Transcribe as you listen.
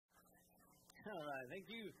right, thank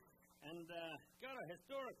you. And got a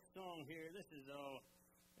historic song here. This is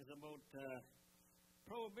about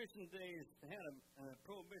Prohibition days. They had a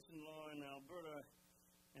prohibition law in Alberta,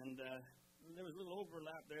 and there was a little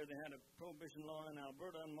overlap there. They had a prohibition law in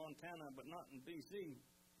Alberta and Montana, but not in B.C.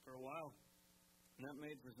 for a while. And that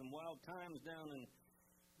made for some wild times down in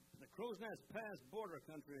the Crow's Nest Pass border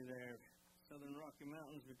country there, southern Rocky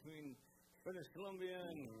Mountains between British Columbia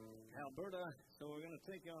and Alberta. So we're going to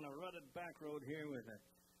take you on a rutted back road here with a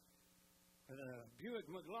Buick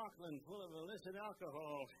McLaughlin full of illicit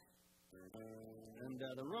alcohol. And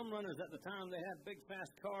the rum runners at the time, they had big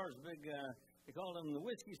fast cars, they called them the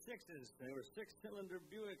Whiskey Sixes. They were six-cylinder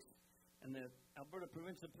Buicks, and the Alberta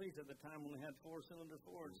Provincial Police at the time only had four-cylinder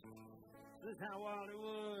Fords. This is how wild it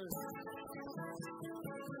was.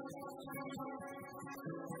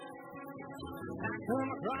 I come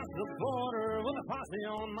across the border with a posse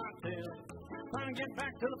on my tail, trying to get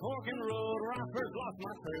back to the forking road where I first lost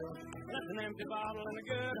my trail. Left an empty bottle in a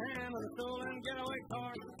good hand and a stolen getaway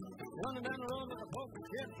car. Running down the road with a poker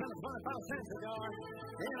kid, trying to 25-cent cigar.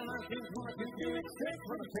 In a 1922 Buick 6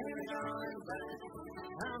 with a penny gun in the back.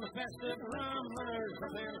 I'm the festive rum runners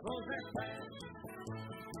from there to close that pass.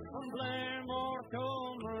 From Blairmore,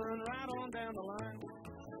 Coleman, right on down the line.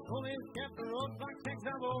 Police kept the road like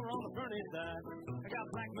Texas over on the Fernie side. I got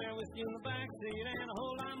black mare whiskey in the back seat and a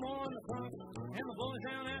whole lot more in the front. And the boys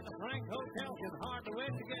down at the Frank Hotel can hardly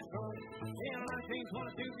wait to get drunk. In a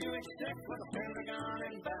 1922 Buick 6 with a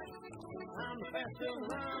Pentagon in back. I'm the festive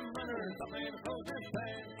rum runners up in the Crow's Nest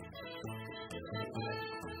Pass.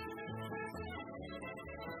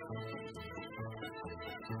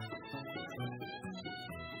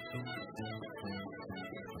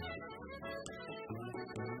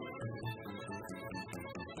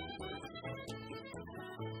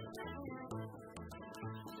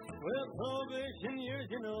 Well, prohibition years,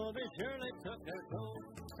 you know, they surely took their toll.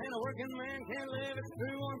 And a working man can't live it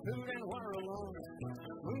through on food and water alone.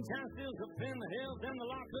 Moonshine stills up in the hills, and the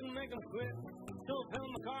law couldn't make them quit. So fill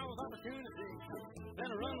my car with opportunity, then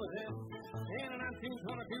I run with it. In a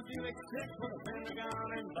 1922 Buick 6 with a Pentagon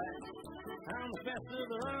in back. I'm the best of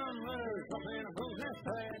the rum runners up in a Crow's Nest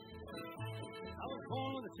Pass. I was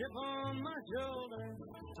born with a chip on my shoulder.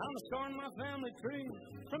 I'm a star in my family tree.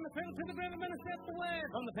 From the cradle to the grave, I've been a step away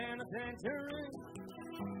from the penitentiary.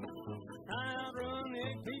 I outrun the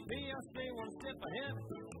APP, I stay one step ahead.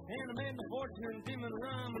 And I made my fortune in demon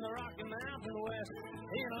rum in the Rocky Mountain West.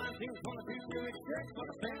 In 1922 Buick 6 with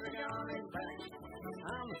a Pentagon in back.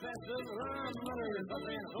 I'm the best of the rum runners up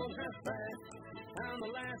in the Crow's Nest Pass. I'm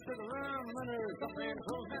the last of the rum runners up in the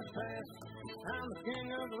Crow's Nest Pass. I'm the king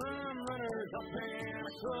of the rum runners up in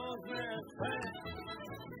the Crow's Nest Pass.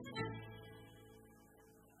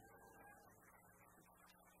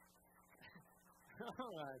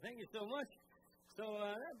 All right, thank you so much. So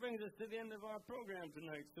that brings us to the end of our program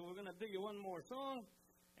tonight. So we're going to do you one more song,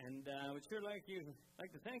 and we'd sure like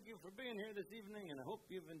to thank you for being here this evening, and I hope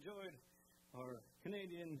you've enjoyed our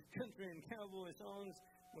Canadian country and cowboy songs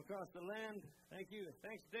across the land. Thank you.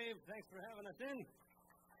 Thanks, Dave. Thanks for having us in.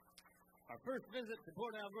 Our first visit to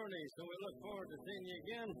Port Alberni, so we look forward to seeing you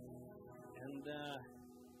again. And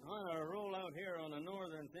on our roll out here on the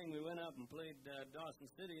northern thing, we went up and played Dawson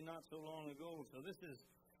City not so long ago. So this is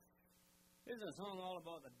a song all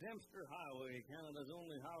about the Dempster Highway, Canada's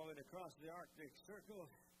only highway to cross the Arctic Circle.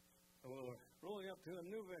 So we'll roll you up to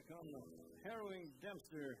Inuvik on the harrowing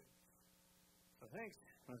Dempster. So thanks.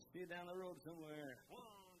 I'll see you down the road somewhere. 1,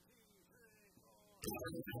 2,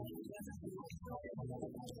 3, 4.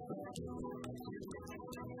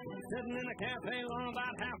 Sitting in a cafe long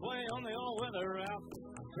about halfway on the all-weather route.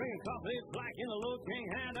 Drinking coffee, black in a low king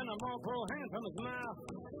hat and a Marlboro hand from his mouth.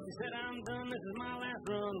 He said, I'm done, this is my last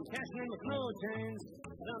run, cashing in the snow chains.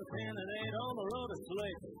 Done 10 at 8, on the road is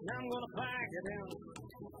late. Now I'm gonna pack it in.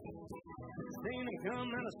 Seen him come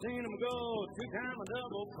and I've seen him go, 2-time a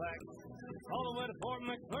double pack. All the way to Fort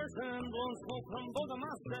McPherson, blowing smoke from both of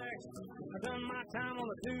my stacks. I've done my time on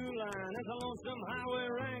the 2-line as a lonesome highway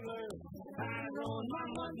wrangler. I've grown my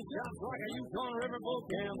mutton chops like a Yukon riverboat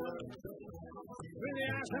gambler. Through the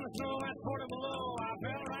ice and the snow at 40 below, I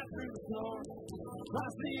fell right through the snow.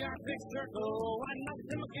 Across the Arctic Circle, white nuts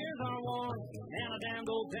and my gears are worn. And a damned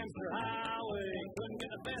old Dempster Highway couldn't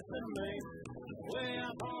get the best of me. Way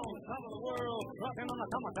up on the top of the world, trucking on the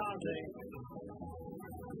kamikaze.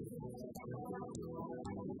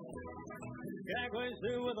 Jackway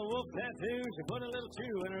Sue with a wolf tattoo, she put a little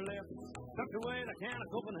chew in her lip. Tucked away the can of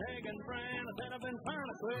Copenhagen brand, I said I've been trying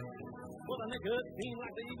to quit. Well, the nicotine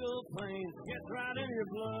like the Eagle Plains gets right in your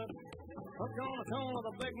blood. Hooked on the tone of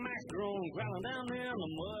the Big Mac drone, growling down in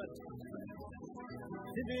the mud.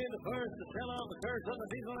 She'd be the first to tell of the curse of the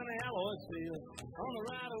diesel and the alloy steel. On the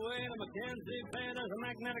right of way to Mackenzie Bay, there's a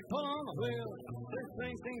magnetic pull on the wheel. This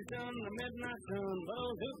thing's done in the midnight sun, but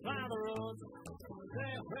those who plow the road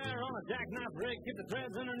say a prayer on a jackknife rig, keep the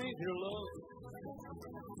threads underneath your load.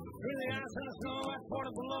 Through the ice and the snow at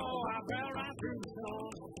 40 below, I barrel right through the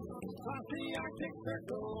snow. Across the Arctic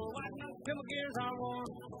Circle, white out till my gears are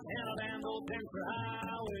warm. And a damn old Denver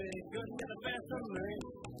highway couldn't get the best of me.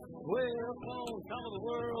 Way up on top of the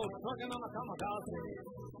world, trucking on a kamikaze.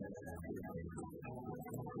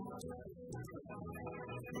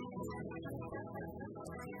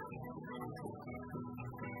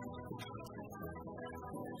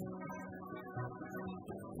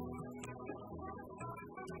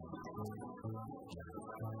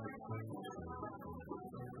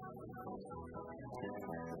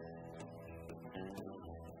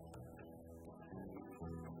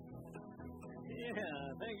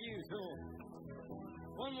 Yeah, thank you. So,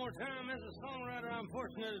 one more time, as a songwriter, I'm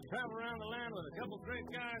fortunate to travel around the land with a couple great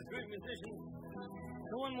guys, great musicians.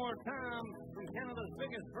 So one more time, from Canada's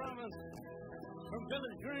biggest province, from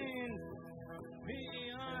Village Green,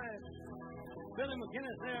 PEI, Billy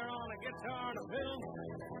McInnes there on a guitar to fiddle.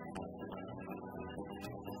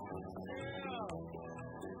 Yeah.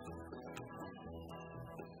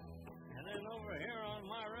 And then over here on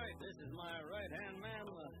my right, this is my right-hand man,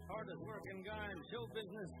 the hardest working guy in show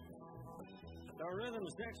business. Our rhythm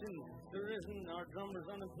section, there isn't, our drummer's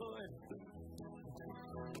unemployed.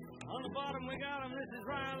 On the bottom we got him, this is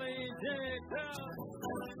Riley J. Tubb.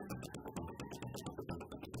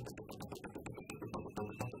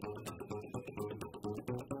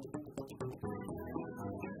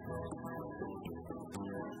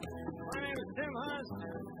 My name is Tim HUS.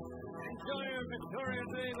 Enjoy your Victoria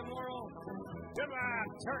Day tomorrow. Goodbye,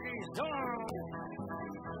 turkey, so long.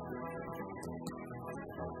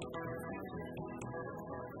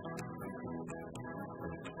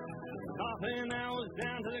 Coffee now is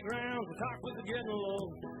down to the ground, the talk was getting low.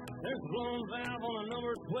 There's a blown valve on a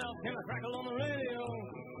number 12, can I crackle on the radio?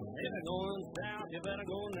 If you're going south, you better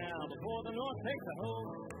go now, before the north takes a hold.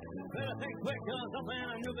 Better think quick, cause up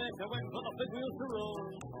in New Mexico, waiting for the big wheels to roll.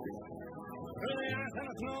 Through the ice and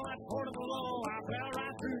the snow at 40 below, I fell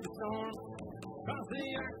right through the storm. Across the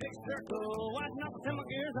Arctic Circle, whiting up till my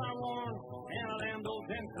gears are warm. And a damned old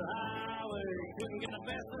Denver highway couldn't get the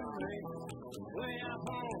best of me. Way up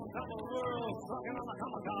on top of the world, trucking on a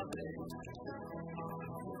kamikaze.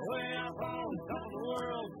 Way up on top of the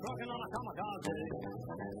world, trucking on a kamikaze.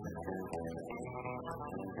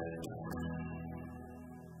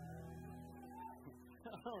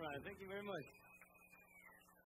 All right, thank you very much.